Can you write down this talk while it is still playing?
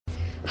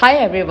Hi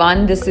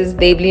everyone, this is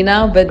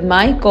Devlina with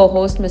my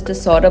co-host Mr.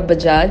 Saurabh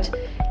Bajaj,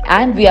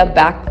 and we are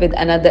back with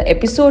another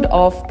episode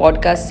of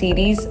podcast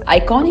series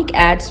Iconic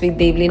Ads with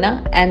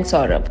Devlina and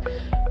Saurabh,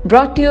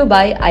 brought to you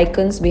by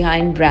Icons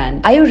Behind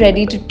Brand. Are you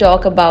ready to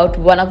talk about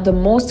one of the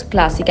most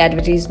classic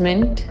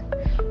advertisement?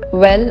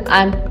 Well,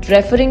 I'm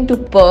referring to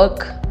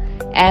Perk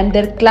and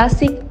their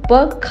classic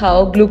Perk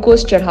Khao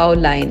Glucose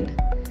Chadhao line.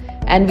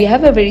 And we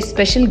have a very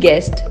special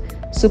guest,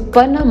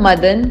 Suparna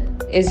Madan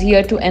is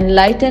here to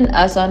enlighten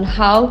us on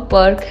how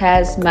Perk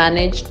has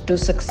managed to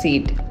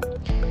succeed.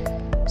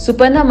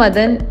 Suparna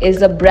Madan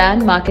is a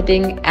brand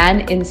marketing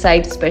and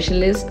insight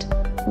specialist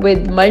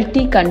with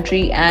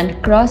multi-country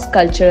and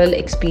cross-cultural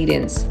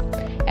experience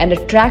and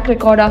a track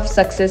record of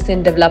success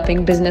in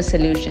developing business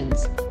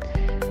solutions.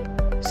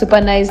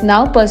 Suparna is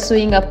now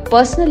pursuing a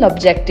personal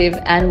objective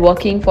and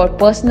working for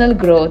personal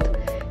growth.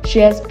 She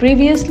has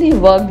previously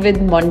worked with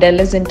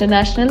Mondelez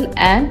International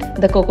and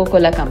the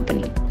Coca-Cola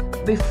Company.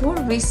 Before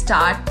we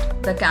start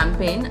the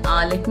campaign,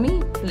 let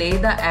me play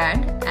the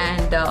ad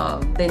and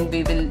then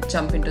we will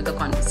jump into the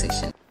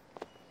conversation.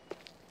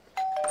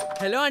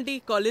 Hello aunty,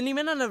 colony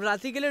में ना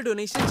नवरात्रि के लिए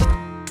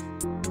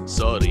donation.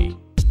 Sorry.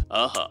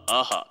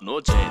 Aha, no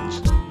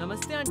change.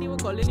 Namaste aunty, वो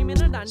colony में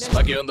ना dandiya.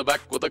 Slug you on the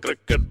back with a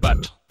cricket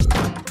bat.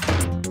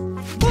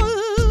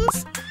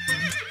 Bulls!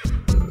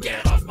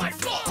 Get off my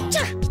floor!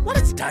 What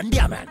is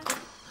Dandiya, man?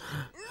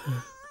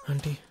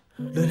 Aunty,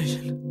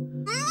 donation.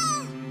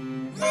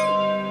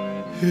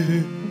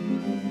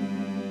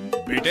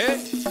 बेटे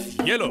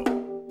ये लो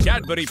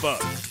Cadbury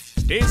Perk,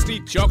 tasty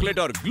chocolate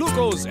और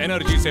glucose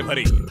energy से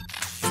भरी।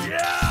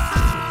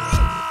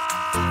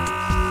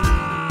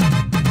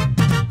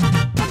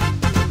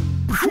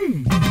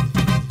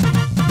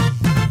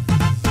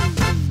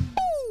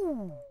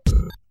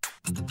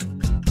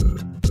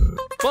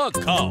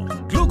 Perk खाओ,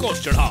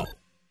 glucose चढ़ाओ।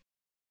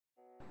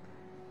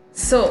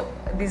 So,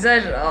 these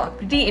are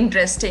pretty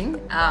interesting.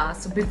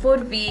 So, before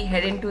we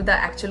head into the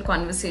actual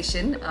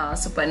conversation,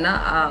 Suparna,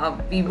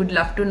 we would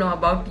love to know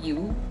about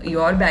you,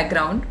 your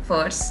background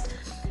first,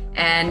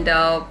 and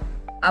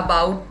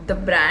about the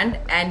brand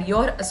and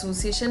your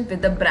association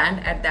with the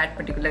brand at that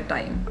particular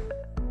time.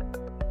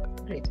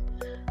 Great.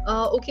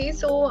 Okay,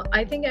 so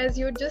I think as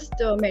you just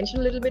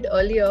mentioned a little bit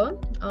earlier,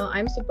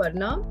 I'm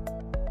Suparna.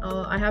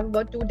 I have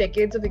about 2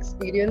 decades of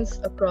experience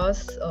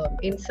across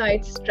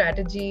insights,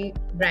 strategy,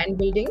 brand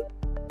building.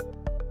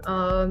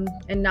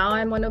 And now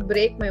I'm on a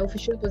break. My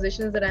official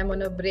position is that I'm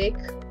on a break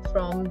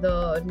from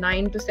the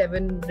 9 to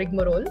 7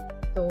 rigmarole.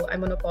 So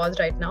I'm on a pause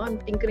right now. I'm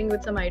tinkering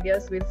with some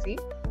ideas. We'll see.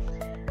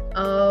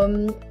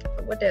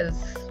 What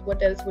else?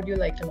 What else would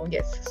you like to know?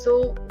 Yes. So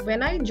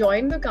when I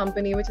joined the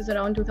company, which is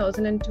around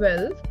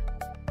 2012,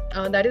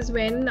 that is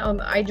when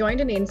I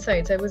joined in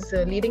Insights. I was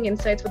leading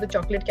Insights for the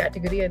chocolate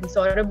category, and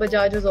Saurabh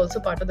Bajaj was also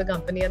part of the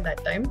company at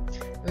that time.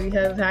 We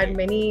have had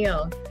many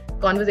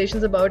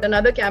conversations about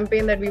another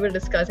campaign that we will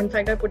discuss. In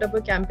fact, I put up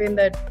a campaign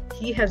that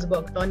he has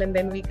worked on, and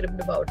then we cribbed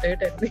about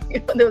it, and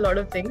there were a lot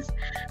of things.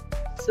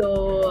 So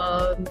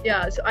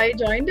so I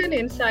joined in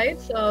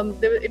Insights.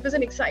 It was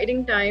an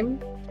exciting time.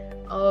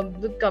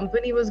 The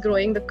company was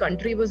growing, the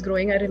country was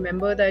growing. I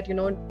remember that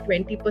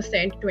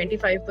 20%,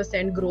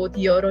 25% growth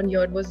year on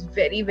year was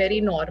very, very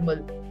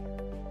normal.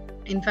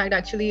 In fact,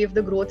 actually, if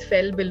the growth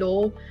fell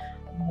below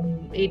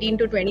 18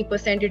 to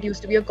 20%, it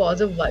used to be a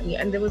cause of worry.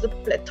 And there was a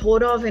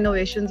plethora of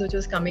innovations which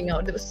was coming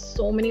out. There were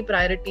so many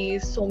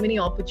priorities, so many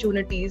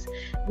opportunities.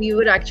 We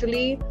were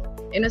actually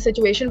in a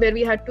situation where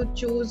we had to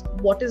choose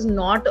what is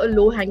not a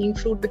low-hanging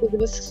fruit because there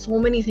was so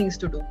many things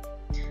to do.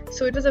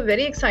 So it was a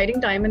very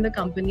exciting time in the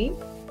company.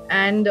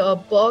 And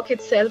Perk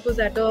itself was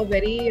at a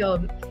very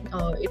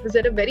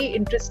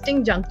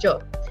interesting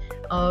juncture.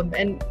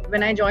 And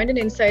when I joined in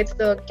Insights,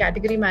 the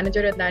category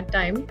manager at that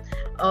time,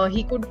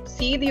 he could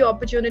see the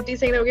opportunity,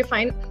 saying that, okay,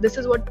 fine, this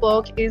is what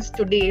Perk is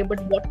today,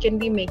 but what can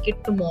we make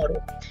it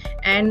tomorrow?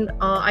 And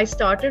I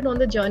started on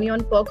the journey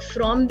on Perk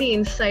from the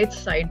Insights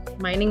side,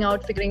 mining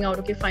out, figuring out,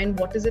 okay, fine,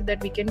 what is it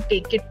that we can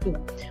take it to?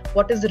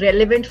 What is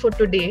relevant for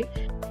today?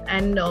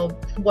 And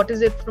what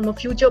is it from a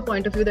future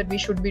point of view that we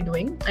should be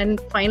doing?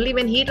 And finally,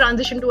 when he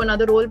transitioned to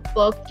another role,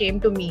 Perk came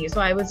to me. So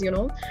I was,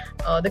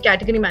 the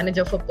category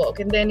manager for Perk,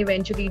 and then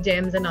eventually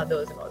Gems and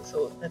others and all.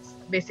 So that's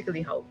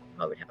basically how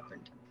it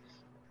happened.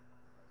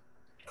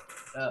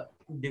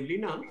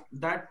 Devlina,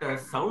 that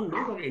sound,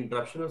 no, that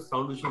interruption of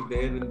sound which is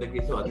there in the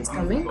case of It's Aditi's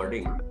coming.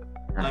 recording,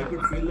 I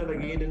could feel that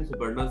again in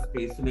Suparna's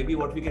space. So maybe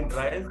what we can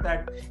try is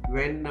that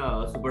when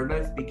Suparna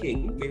is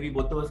speaking, maybe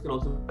both of us can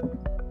also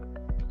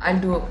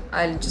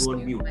I'll just go on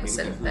mute mute. Maybe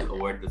myself. just to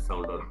avoid the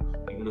sound or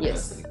even if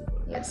Yes. that's the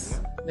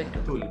Yes. Will do.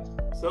 Cool.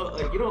 So,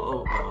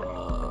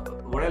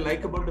 what I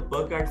like about the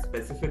Perk ad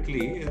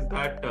specifically is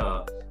that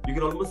you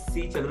can almost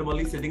see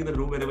Chandramauli sitting in the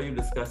room whenever you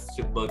discuss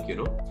Perk,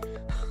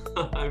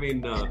 I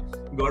mean,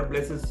 God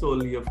bless his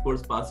soul. He, of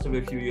course, passed away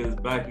a few years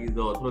back. He's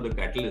the author of The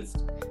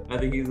Catalyst. I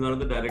think he's one of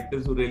the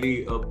directors who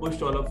really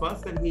pushed all of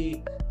us, and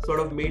he sort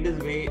of made his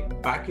way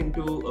back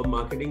into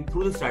marketing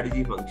through the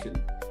strategy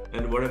function.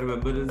 And what I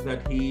remember is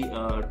that he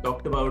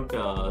talked about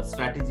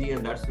strategy,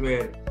 and that's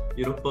where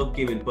Perk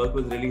came in. Perk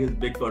was really his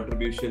big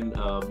contribution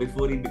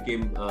before he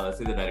became,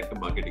 say, the director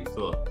of marketing.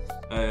 So,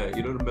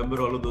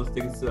 remember all of those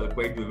things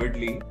quite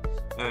vividly.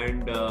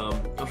 And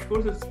of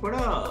course, it's quite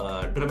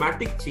a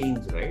dramatic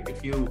change, right?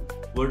 If you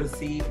were to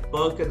see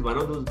Perk as one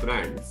of those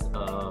brands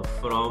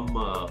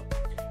from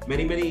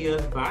many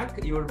years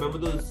back, you would remember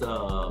those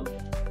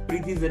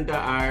Preeti Zinta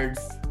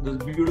ads, those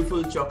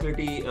beautiful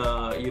chocolatey,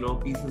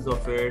 pieces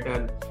of it.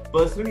 And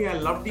personally, I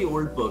loved the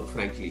old Perk,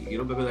 frankly,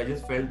 because I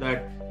just felt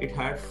that it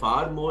had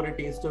far more a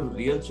taste of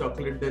real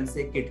chocolate than,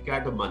 say, Kit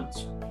Kat or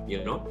Munch,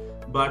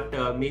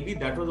 But maybe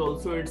that was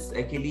also its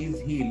Achilles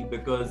heel,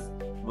 because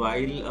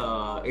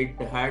while it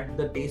had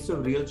the taste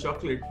of real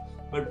chocolate,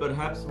 but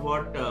perhaps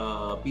what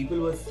people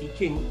were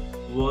seeking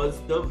was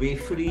the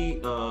wafery,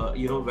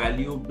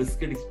 value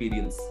biscuit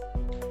experience,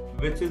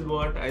 which is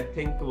what I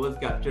think was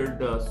captured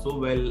so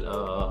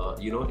well,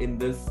 in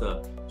this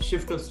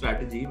shift of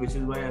strategy, which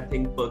is why I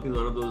think Perk is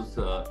one of those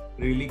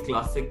really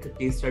classic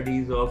case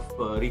studies of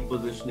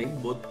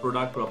repositioning both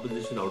product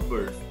proposition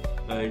outwards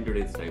in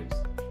today's times.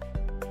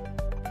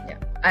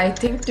 I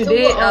think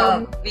today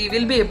we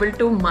will be able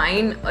to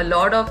mine a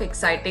lot of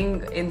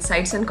exciting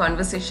insights and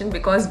conversation,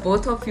 because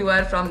both of you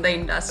are from the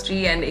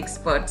industry and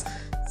experts.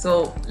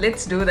 So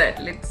let's do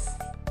that.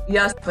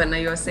 Yes, Panna,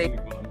 you're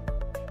saying.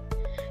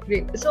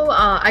 Great. So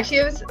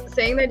actually, I was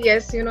saying that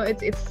yes,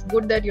 it's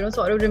good that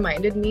Saurav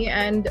reminded me.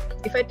 And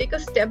if I take a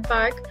step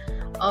back,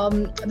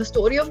 the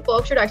story of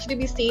Perk should actually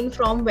be seen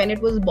from when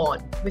it was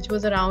born, which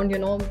was around,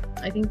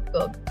 I think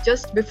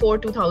just before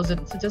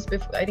 2000. So just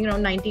before, I think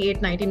around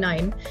 98,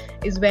 99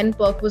 is when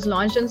Perk was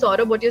launched. And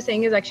Saurabh, what you're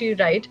saying is actually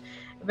right.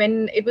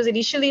 When it was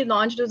initially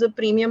launched, it was a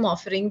premium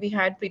offering. We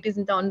had Preeti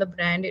Zinta on the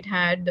brand. It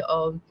had,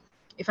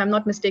 if I'm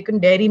not mistaken,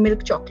 dairy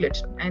milk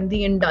chocolate. And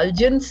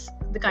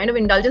the kind of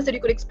indulgence that you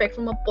could expect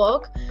from a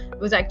Perk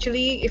was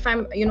actually, if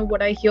I'm,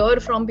 what I hear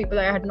from people,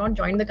 I had not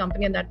joined the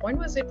company at that point,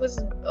 was it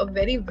was a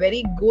very,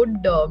 very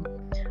good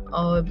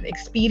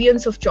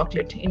experience of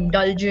chocolate,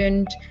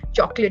 indulgent,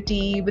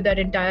 chocolatey, with that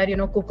entire,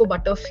 cocoa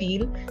butter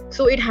feel.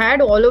 So it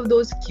had all of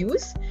those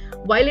cues,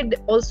 while it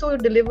also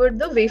delivered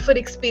the wafer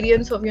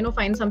experience of,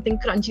 find something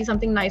crunchy,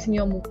 something nice in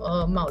your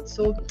mouth.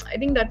 So I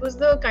think that was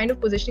the kind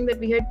of positioning that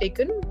we had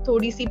taken.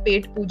 Thodi Si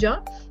Pet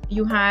Puja.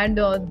 You had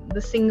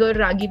the singer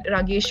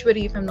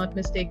Rageshwari, if I'm not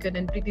mistaken,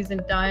 and Preeti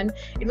Zinta, and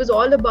it was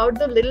all about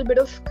the little bit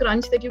of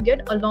crunch that you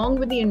get along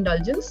with the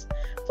indulgence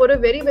for a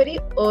very, very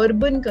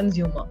urban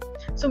consumer.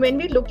 So when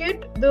we look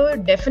at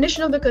the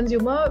definition of the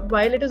consumer,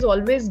 while it has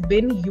always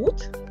been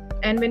youth,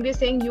 and when we're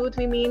saying youth,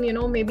 we mean,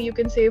 maybe you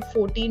can say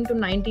 14 to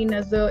 19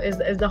 as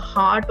the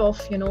heart of,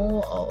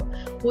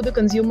 who the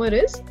consumer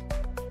is.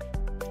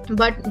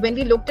 But when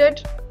we looked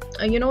at,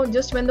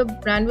 just when the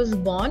brand was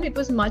born, it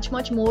was much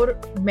more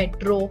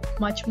metro,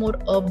 much more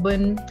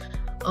urban.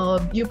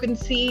 You can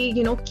see,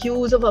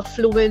 cues of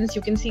affluence.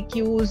 You can see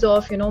cues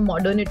of,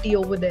 modernity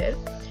over there.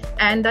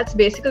 And that's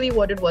basically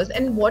what it was.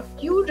 And what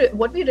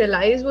we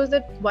realized was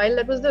that while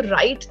that was the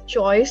right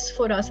choice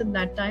for us at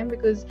that time,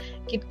 because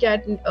Kit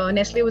Kat,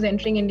 Nestle was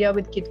entering India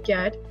with Kit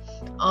Kat,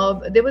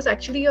 there was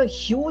actually a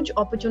huge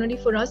opportunity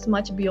for us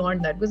much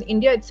beyond that, because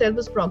India itself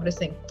was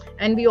progressing.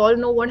 And we all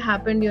know what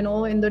happened,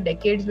 in the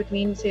decades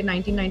between, say,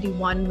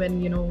 1991,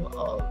 when,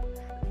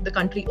 the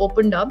country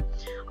opened up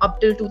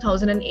till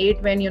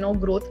 2008, when,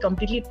 growth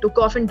completely took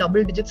off in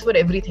double digits for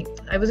everything.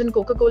 I was in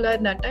Coca-Cola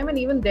at that time, and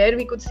even there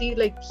we could see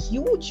like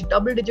huge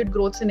double-digit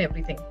growths in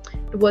everything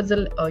towards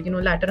the,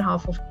 latter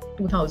half of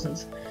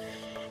 2000s.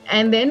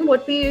 And then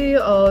what we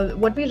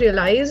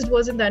realized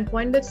was at that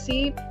point that,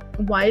 see,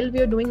 while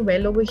we are doing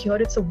well over here,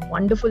 it's a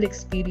wonderful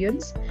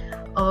experience.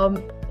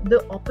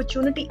 The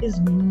opportunity is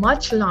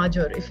much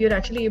larger if you're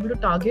actually able to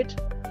target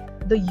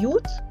the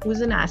youth who's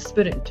an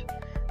aspirant.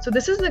 So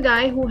this is the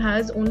guy who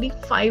has only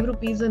 5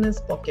 rupees in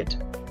his pocket.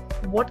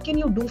 What can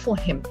you do for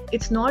him?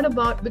 It's not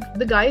about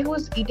the guy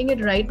who's eating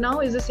it right now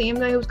is the same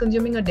guy who's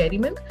consuming a dairy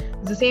milk,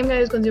 is the same guy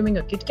who's consuming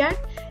a Kit Kat.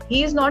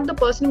 He is not the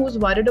person who's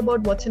worried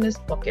about what's in his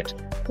pocket,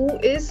 who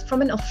is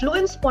from an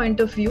affluence point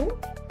of view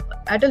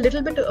at a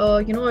little bit,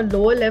 a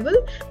lower level,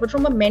 but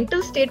from a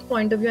mental state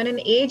point of view and an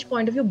age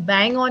point of view,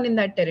 bang on in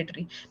that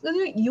territory. Because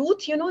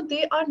youth,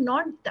 they are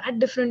not that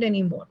different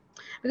anymore.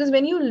 Because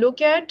when you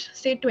look at,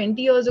 say, 20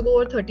 years ago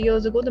or 30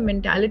 years ago, the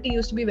mentality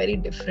used to be very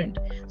different.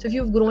 So if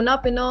you've grown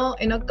up in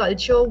a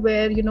culture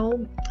where,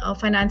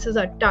 finances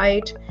are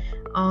tight,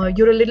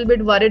 you're a little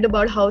bit worried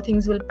about how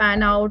things will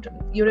pan out,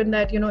 you're in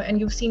that, and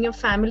you've seen your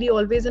family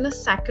always in a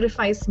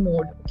sacrifice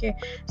mode. Okay.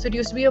 So it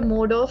used to be a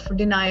mode of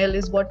denial,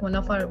 is what one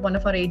of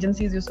our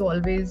agencies used to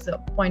always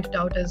point it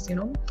out as,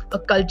 a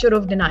culture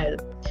of denial.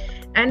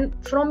 And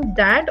from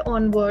that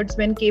onwards,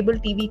 when cable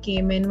TV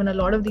came in, when a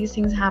lot of these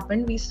things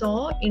happened, we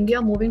saw India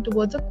moving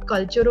towards a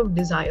culture of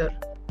desire.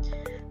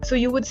 So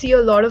you would see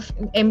a lot of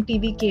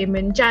MTV came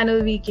in,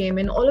 Channel V came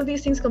in, all of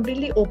these things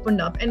completely opened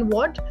up. And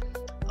what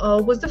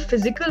was the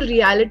physical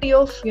reality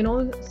of,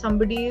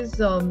 somebody's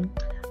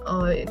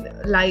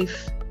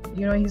life?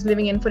 He's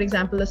living in, for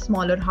example, a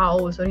smaller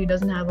house, or he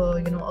doesn't have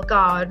a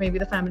car. Maybe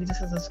the family just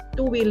has a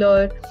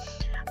two-wheeler.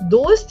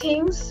 Those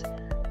things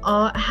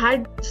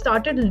had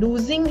started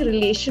losing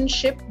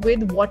relationship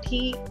with what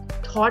he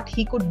thought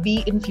he could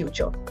be in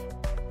future.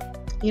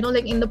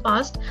 Like in the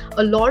past,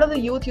 a lot of the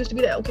youth used to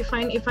be like, okay,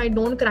 fine, if I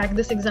don't crack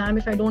this exam,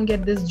 if I don't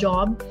get this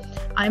job,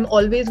 I'm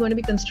always going to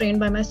be constrained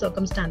by my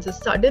circumstances.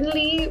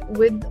 Suddenly,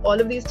 with all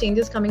of these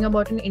changes coming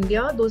about in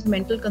India, those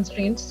mental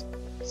constraints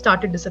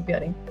started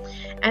disappearing.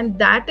 And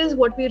that is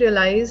what we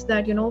realized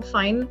that,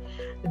 fine,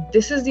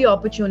 this is the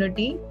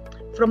opportunity.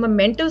 From a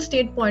mental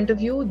state point of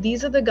view,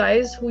 these are the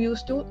guys who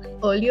used to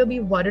earlier be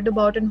worried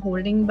about and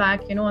holding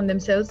back, on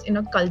themselves in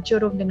a culture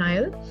of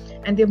denial.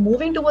 And they're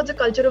moving towards a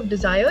culture of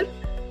desire,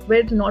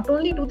 where not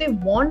only do they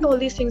want all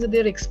these things that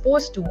they're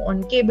exposed to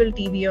on cable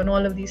TV and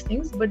all of these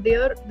things, but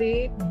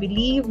they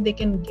believe they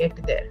can get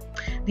there.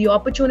 The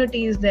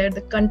opportunity is there,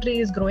 the country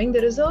is growing,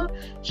 there is a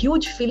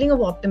huge feeling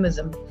of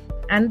optimism.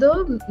 And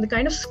the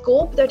kind of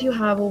scope that you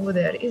have over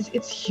there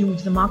it's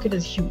huge. The market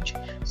is huge.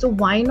 So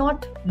why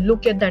not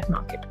look at that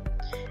market?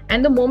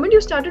 And the moment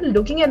you started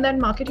looking at that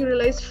market, you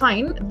realize,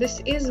 fine,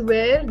 this is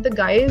where the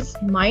guy's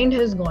mind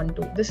has gone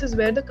to. This is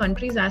where the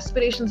country's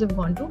aspirations have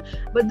gone to.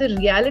 But the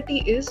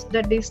reality is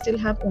that they still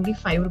have only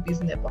 5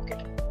 rupees in their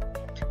pocket.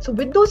 So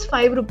with those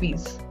 5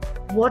 rupees,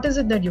 what is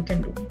it that you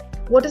can do?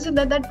 What is it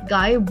that that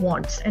guy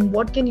wants, and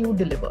what can you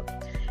deliver?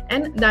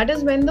 And that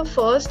is when the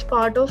first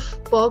part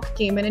of Perk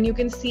came in, and you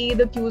can see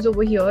the cues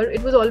over here.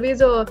 It was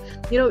always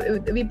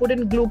we put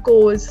in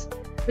glucose,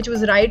 which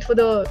was right for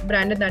the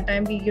brand at that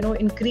time. We,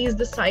 increased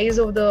the size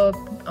of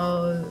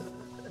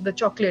the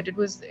chocolate. It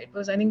was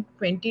I think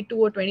 22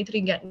 or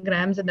 23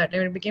 grams at that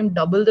time. It became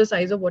double the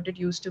size of what it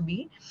used to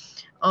be.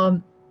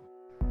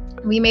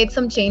 We made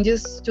some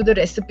changes to the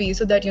recipe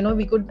so that,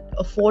 we could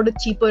afford a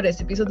cheaper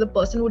recipe. So the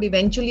person would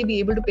eventually be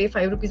able to pay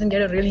 5 rupees and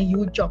get a really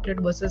huge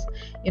chocolate versus,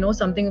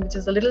 something which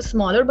is a little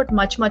smaller but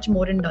much, much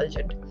more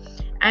indulgent.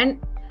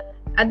 And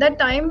at that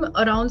time,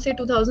 around say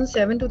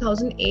 2007,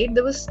 2008,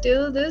 there was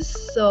still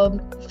this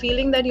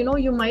feeling that,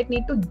 you might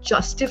need to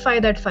justify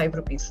that 5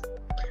 rupees.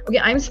 Okay,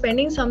 I'm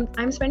spending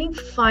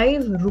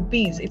 5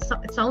 rupees. It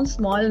sounds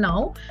small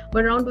now,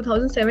 but around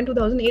 2007,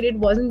 2008, it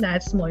wasn't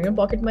that small.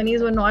 Pocket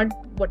monies were not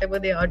whatever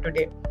they are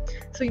today.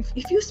 So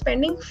if you're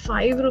spending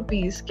 5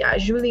 rupees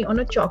casually on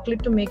a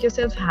chocolate to make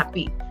yourself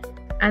happy,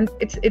 and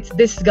it's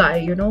this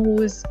guy,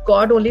 who's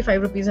got only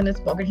 5 rupees in his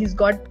pocket, he's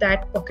got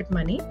that pocket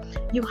money,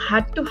 you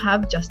had to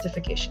have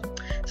justification.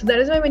 So that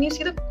is why when you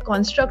see the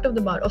construct of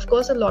the bar, of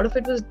course, a lot of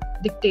it was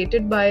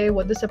dictated by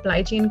what the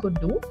supply chain could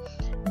do,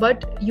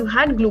 but you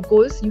had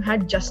glucose, you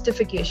had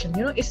justification.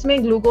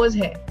 Isme glucose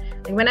hai.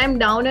 Like when I'm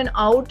down and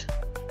out,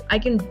 I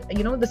can,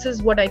 this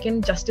is what I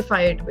can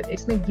justify it with.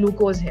 Isme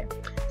glucose hai.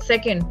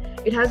 Second,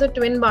 it has a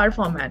twin bar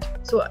format.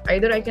 So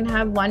either I can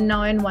have one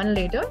now and one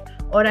later,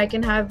 or I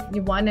can have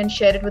one and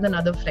share it with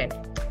another friend.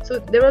 So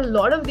there were a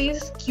lot of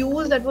these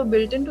cues that were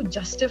built in to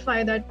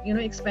justify that,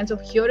 expense of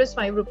here is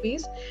 5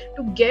 rupees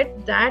to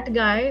get that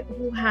guy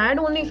who had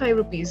only 5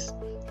 rupees,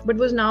 but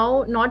was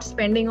now not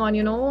spending on,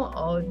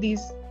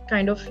 these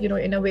kind of,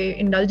 in a way,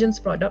 indulgence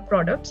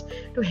products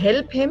to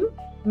help him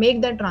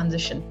make that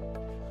transition.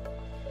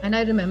 And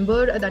I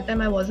remember at that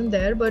time I wasn't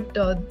there, but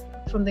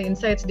from the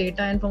insights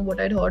data and from what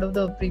I'd heard of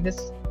the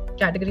previous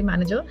category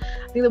manager,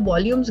 I think the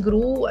volumes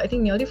grew, I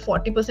think nearly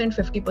 40%,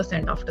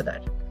 50% after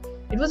that.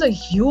 It was a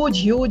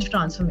huge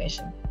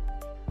transformation.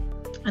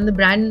 And the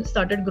brand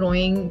started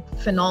growing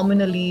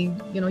phenomenally.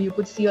 You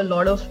could see a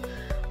lot of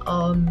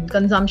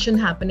consumption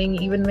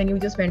happening. Even when you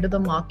just went to the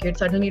market,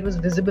 suddenly it was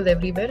visible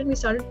everywhere, and we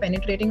started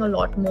penetrating a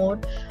lot more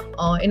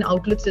in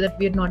outlets that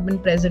we had not been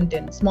present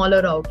in,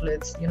 smaller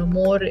outlets,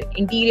 more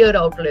interior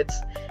outlets,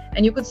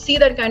 and you could see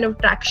that kind of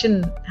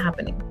traction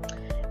happening.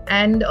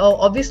 And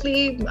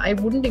obviously, I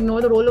wouldn't ignore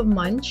the role of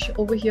Munch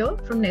over here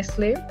from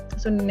Nestle.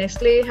 So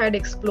Nestle had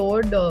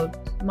explored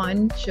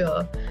Munch,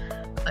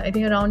 I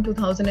think around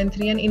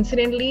 2003. And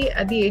incidentally,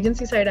 at the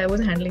agency side, I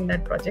was handling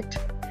that project,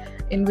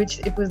 in which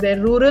it was their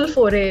rural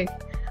foray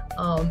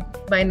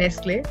by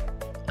Nestle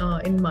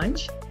in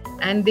Munch.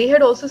 And they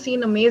had also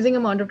seen amazing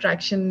amount of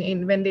traction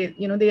in when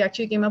they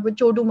actually came up with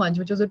Chotu Munch,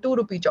 which was a 2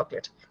 rupee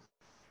chocolate.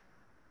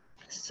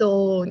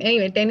 So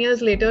anyway, 10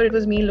 years later, it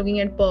was me looking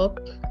at Perk,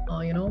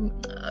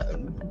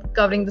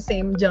 covering the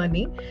same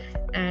journey.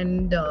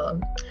 And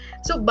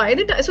so by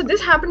the time, so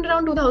this happened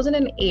around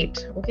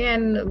 2008, okay,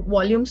 and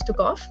volumes took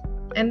off.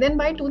 And then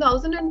by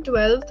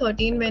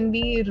 2012-13, when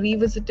we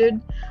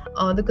revisited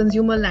the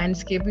consumer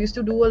landscape, we used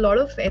to do a lot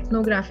of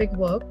ethnographic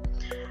work.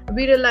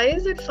 We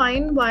realized that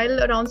fine,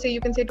 while around, say, you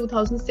can say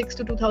 2006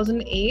 to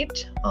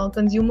 2008,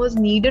 consumers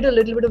needed a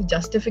little bit of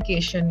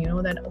justification,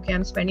 that, okay,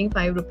 I'm spending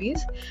 5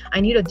 rupees.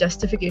 I need a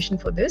justification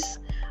for this.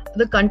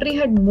 The country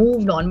had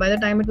moved on. By the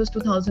time it was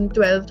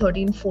 2012,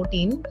 13,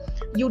 14,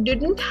 you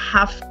didn't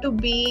have to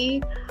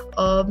be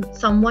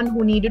someone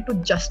who needed to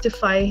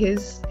justify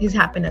his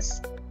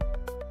happiness.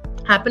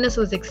 Happiness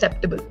was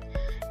acceptable.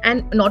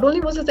 And not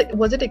only was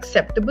it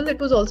acceptable, it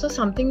was also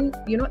something,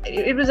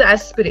 it was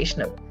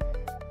aspirational.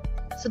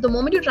 So the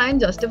moment you try and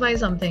justify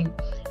something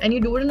and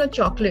you do it in a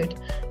chocolate,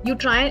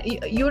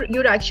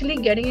 you're actually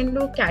getting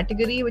into a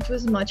category which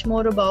was much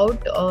more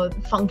about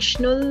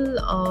functional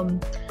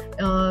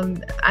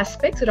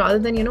aspects rather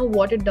than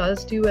what it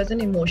does to you as an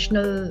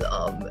emotional,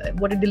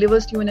 what it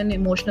delivers to you in an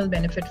emotional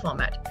benefit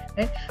format,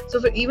 right? So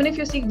even if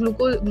you see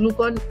Parle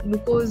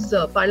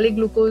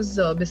glucose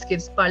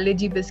biscuits, Parle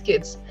G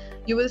biscuits,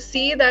 you will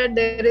see that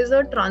there is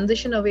a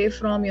transition away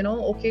from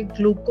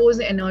glucose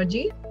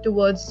energy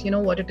towards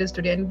what it is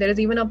today. And there is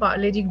even a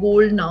Parle G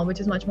Gold now, which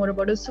is much more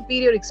about a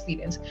superior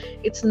experience.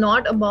 It's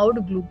not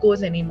about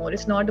glucose anymore.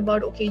 It's not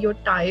about you're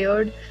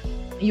tired,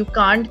 you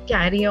can't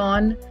carry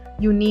on,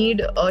 you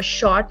need a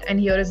shot, and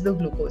here is the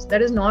glucose.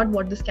 That is not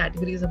what this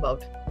category is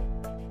about.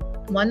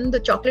 One, the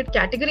chocolate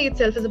category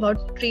itself is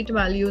about treat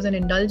values and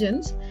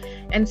indulgence.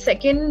 And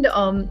second,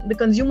 the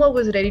consumer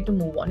was ready to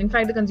move on. In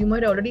fact, the consumer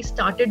had already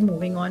started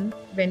moving on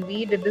when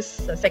we did this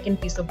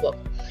second piece of work.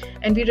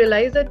 And we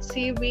realized that,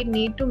 we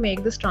need to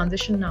make this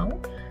transition now,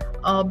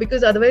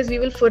 because otherwise we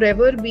will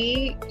forever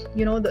be,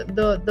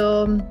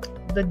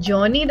 the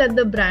journey that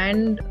the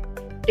brand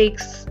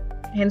takes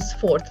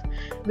henceforth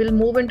will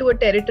move into a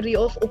territory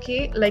of,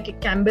 like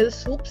Campbell's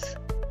soups.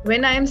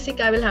 When I am sick,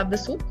 I will have the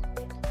soup.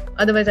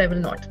 Otherwise, I will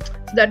not.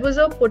 So that was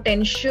a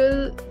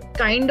potential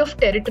kind of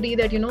territory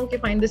that,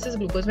 fine, this is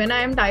glucose. When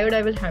I am tired,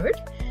 I will have it.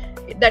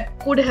 That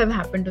could have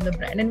happened to the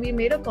brand. And we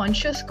made a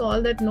conscious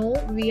call that no,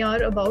 we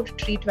are about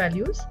treat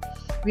values.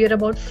 We are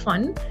about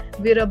fun.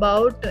 We're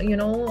about,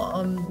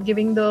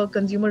 giving the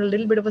consumer a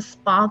little bit of a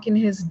spark in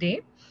his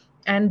day.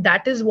 And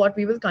that is what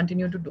we will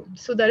continue to do.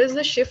 So that is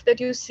the shift that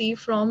you see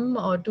from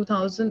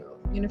 2000,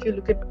 if you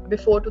look at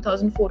before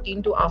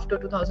 2014 to after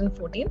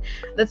 2014,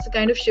 that's the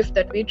kind of shift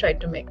that we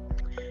tried to make.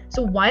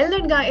 So while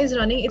that guy is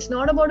running, it's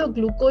not about a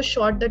glucose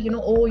shot that,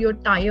 you're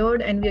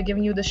tired and we are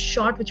giving you the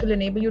shot which will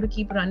enable you to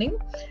keep running.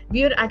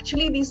 We are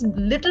actually these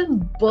little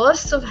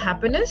bursts of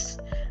happiness,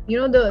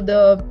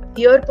 the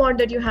ear pod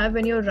that you have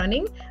when you're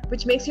running,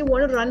 which makes you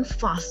want to run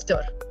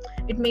faster.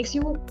 It makes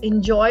you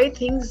enjoy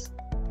things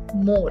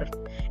more.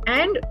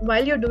 And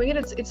while you're doing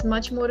it, it's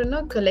much more in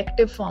a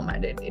collective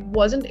format. It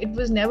was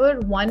never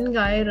one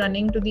guy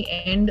running to the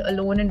end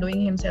alone and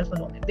doing himself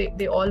alone.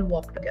 They all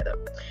walk together.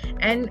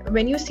 And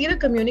when you see the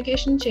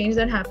communication change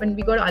that happened,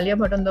 we got Alia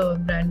Bhatt on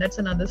the brand. That's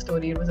another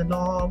story. It was a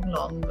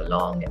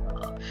long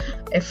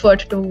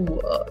effort to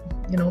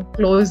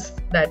close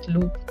that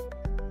loop.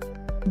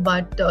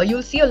 But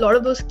you'll see a lot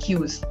of those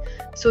cues.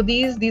 So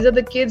these are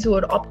the kids who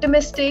are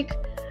optimistic.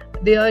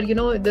 They are,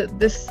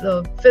 this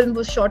film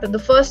was shot, the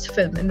first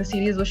film in the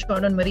series was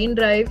shot on Marine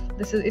Drive.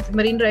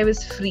 Marine Drive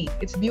is free.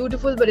 It's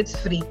beautiful, but it's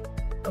free.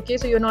 Okay,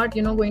 so you're not,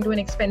 going to an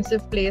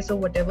expensive place or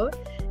whatever.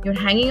 You're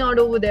hanging out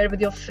over there with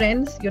your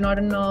friends. You're not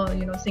in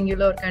a,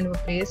 singular kind of a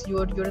place.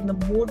 You're in the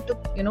mood to,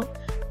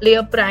 play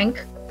a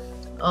prank.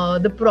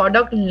 The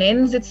product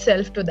lends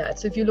itself to that.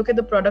 So if you look at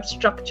the product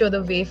structure,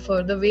 the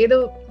wafer, the way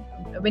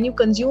when you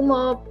consume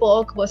a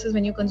Perk versus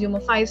when you consume a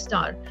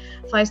 5-star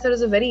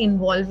is a very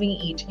involving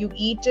eat. You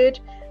eat it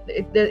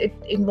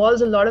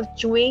involves a lot of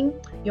chewing.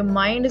 Your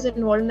mind is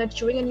involved in that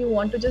chewing and you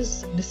want to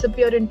just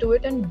disappear into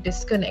it and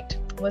disconnect.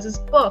 Versus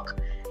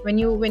Perk, when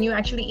you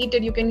actually eat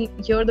it, you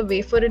can hear the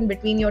wafer in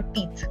between your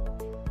teeth.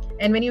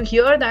 And when you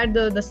hear that,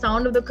 the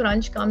sound of the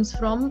crunch comes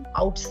from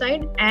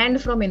outside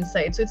and from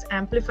inside. So it's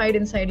amplified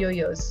inside your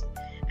ears.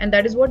 And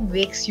that is what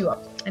wakes you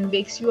up. And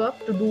wakes you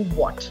up to do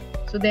what?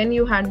 So then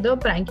you had the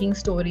pranking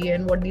story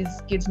and what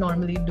these kids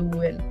normally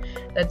do, and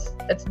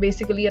that's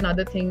basically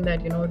another thing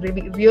that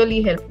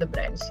really helped the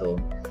brand. So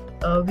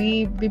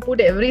we put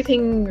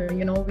everything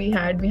we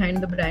had behind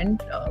the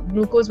brand.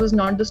 Glucose was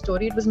not the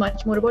story; it was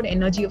much more about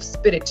energy of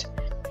spirit.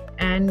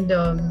 And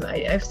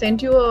I've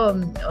sent you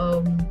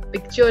a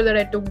picture that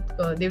I took,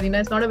 Devlina.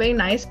 It's not a very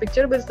nice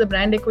picture, but it's the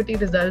brand equity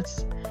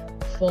results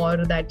for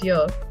that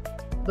year,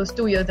 those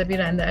 2 years that we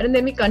ran that, and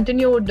then we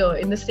continued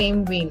in the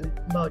same vein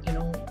about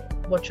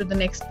what should the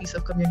next piece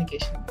of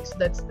communication be. So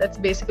that's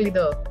basically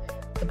the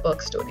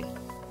Perk story.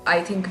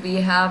 I think we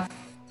have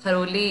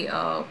thoroughly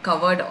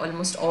covered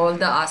almost all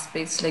the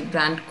aspects like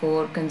brand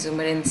core,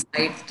 consumer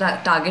insights,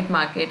 target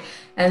market,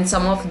 and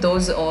some of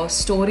those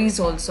stories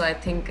also. I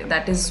think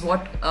that is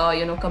what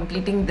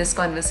completing this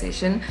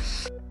conversation.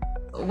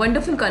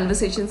 Wonderful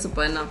conversation,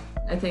 Suparna.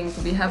 I think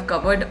we have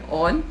covered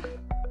all.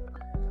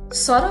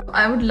 Saurabh,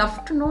 I would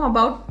love to know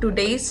about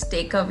today's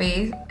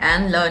takeaway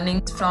and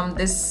learnings from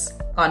this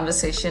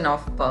conversation of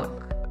Perk.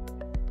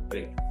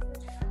 Great.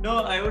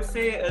 No, I would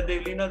say,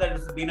 Devlina, that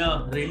has been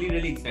a really,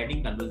 really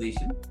exciting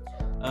conversation.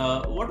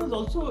 What was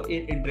also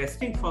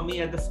interesting for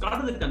me at the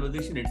start of the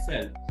conversation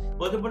itself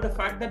was about the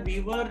fact that we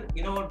were,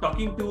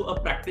 talking to a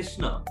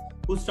practitioner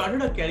who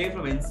started her career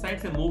from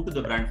insights and moved to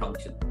the brand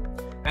function.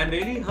 And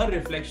really her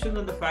reflection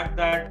on the fact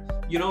that,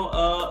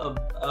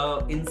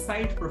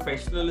 insight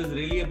professional is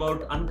really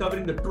about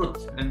uncovering the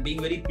truth and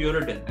being very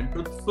Puritan and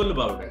truthful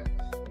about it,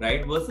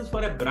 right? Versus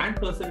for a brand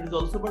person, it is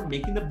also about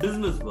making the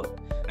business work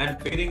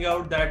and figuring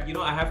out that,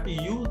 I have to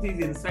use these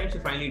insights to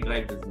finally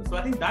drive business. So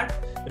I think that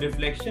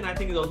reflection,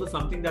 is also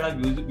something that our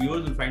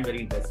viewers will find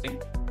very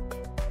interesting.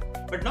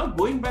 But now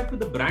going back to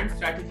the brand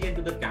strategy and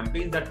to the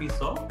campaigns that we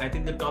saw, I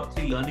think the top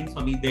 3 learnings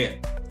for me there,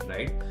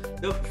 right?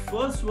 The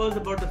first was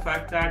about the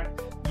fact that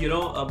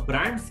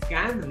brands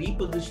can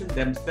reposition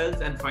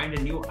themselves and find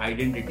a new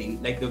identity,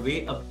 like the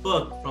way a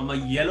Perk from a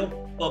yellow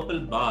purple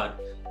bar,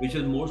 which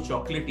is more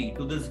chocolatey,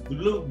 to this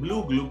blue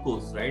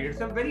glucose, right?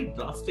 It's a very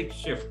drastic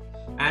shift,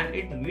 and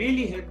it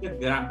really helped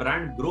the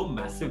brand grow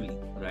massively,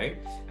 right?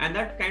 And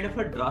that kind of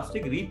a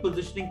drastic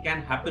repositioning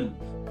can happen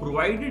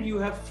provided you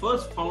have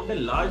first found a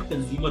large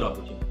consumer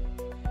opportunity.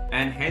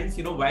 And hence,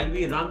 while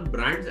we run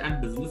brands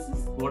and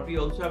businesses, what we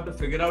also have to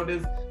figure out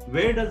is,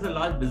 where does the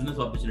large business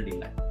opportunity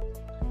lie?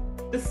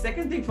 The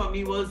second thing for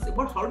me was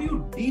about how do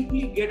you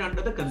deeply get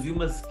under the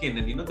consumer's skin.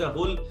 And the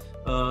whole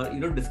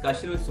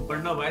discussion with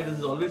Suparna, why this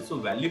is always so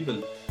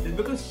valuable, is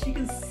because she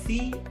can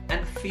see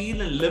and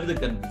feel and live the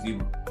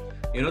consumer.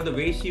 The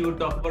way she would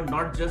talk about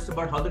not just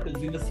about how the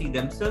consumers see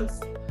themselves,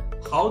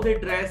 how they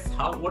dress,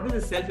 what is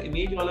the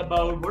self-image all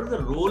about, what is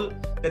the role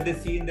that they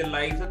see in their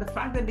lives, and the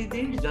fact that they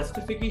need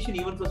justification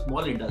even for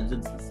small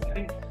indulgences. I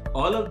think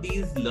all of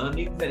these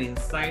learnings and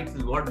insights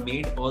is what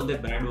made all the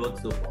brand work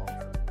so powerful.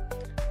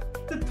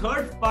 The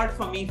third part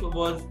for me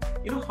was,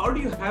 how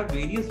do you have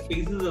various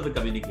phases of the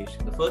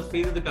communication? The first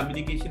phase of the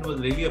communication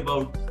was really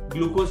about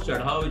Glucose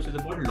Chadhao, which is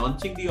about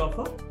launching the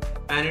offer,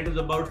 and it was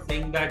about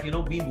saying that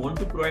we want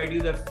to provide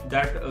you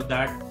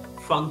that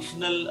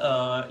functional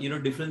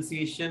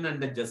differentiation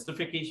and the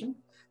justification.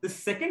 The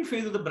second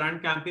phase of the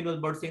brand campaign was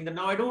about saying that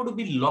now I don't want to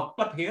be locked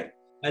up here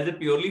as a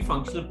purely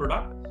functional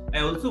product. I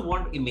also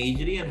want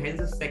imagery, and hence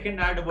the second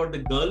ad about the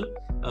girl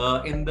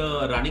in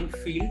the running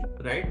field,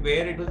 right,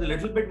 where it was a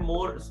little bit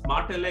more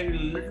smart, a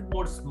little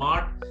more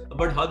smart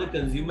about how the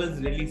consumers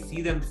really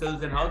see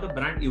themselves and how the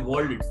brand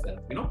evolved itself.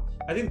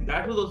 I think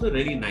that was also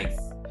really nice.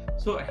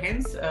 So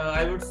hence,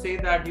 I would say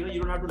that you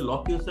don't have to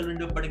lock yourself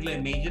into a particular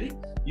imagery.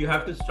 You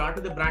have to start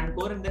with the brand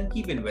core and then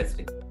keep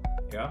investing.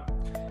 Yeah.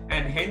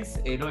 And hence,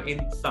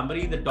 in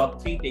summary, the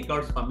top 3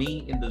 takeouts for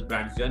me in this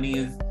brand's journey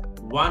is: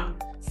 1,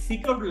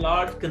 seek out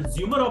large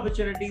consumer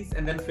opportunities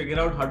and then figure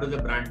out how does the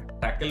brand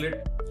tackle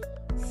it.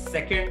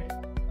 Second,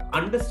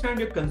 understand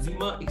your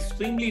consumer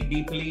extremely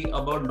deeply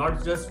about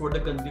not just what the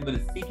consumer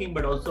is seeking,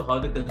 but also how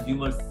the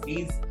consumer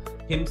sees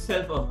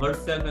himself or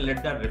herself, and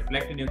let that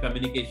reflect in your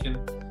communication.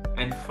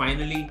 And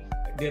finally,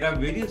 there are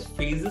various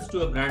phases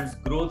to a brand's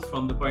growth,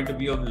 from the point of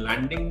view of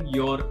landing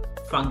your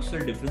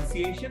functional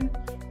differentiation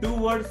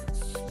towards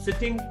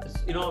sitting,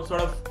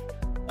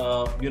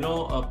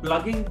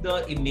 plugging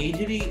the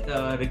imagery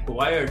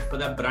required for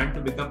that brand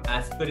to become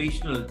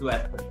aspirational to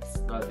aspirants.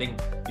 So I think,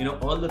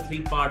 all the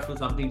 3 parts were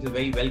something which is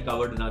very well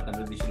covered in our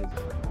conversation.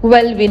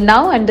 Well, we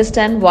now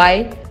understand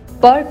why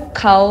Perk,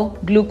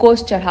 Khao,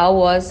 Glucose Chadhao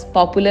was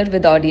popular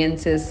with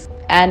audiences.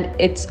 And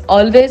it's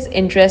always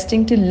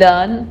interesting to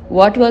learn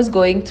what was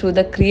going through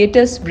the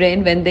creator's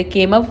brain when they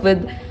came up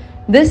with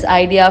this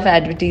idea of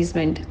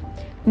advertisement.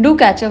 Do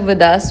catch up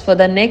with us for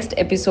the next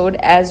episode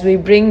as we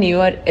bring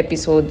newer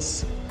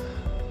episodes.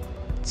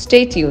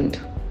 Stay tuned.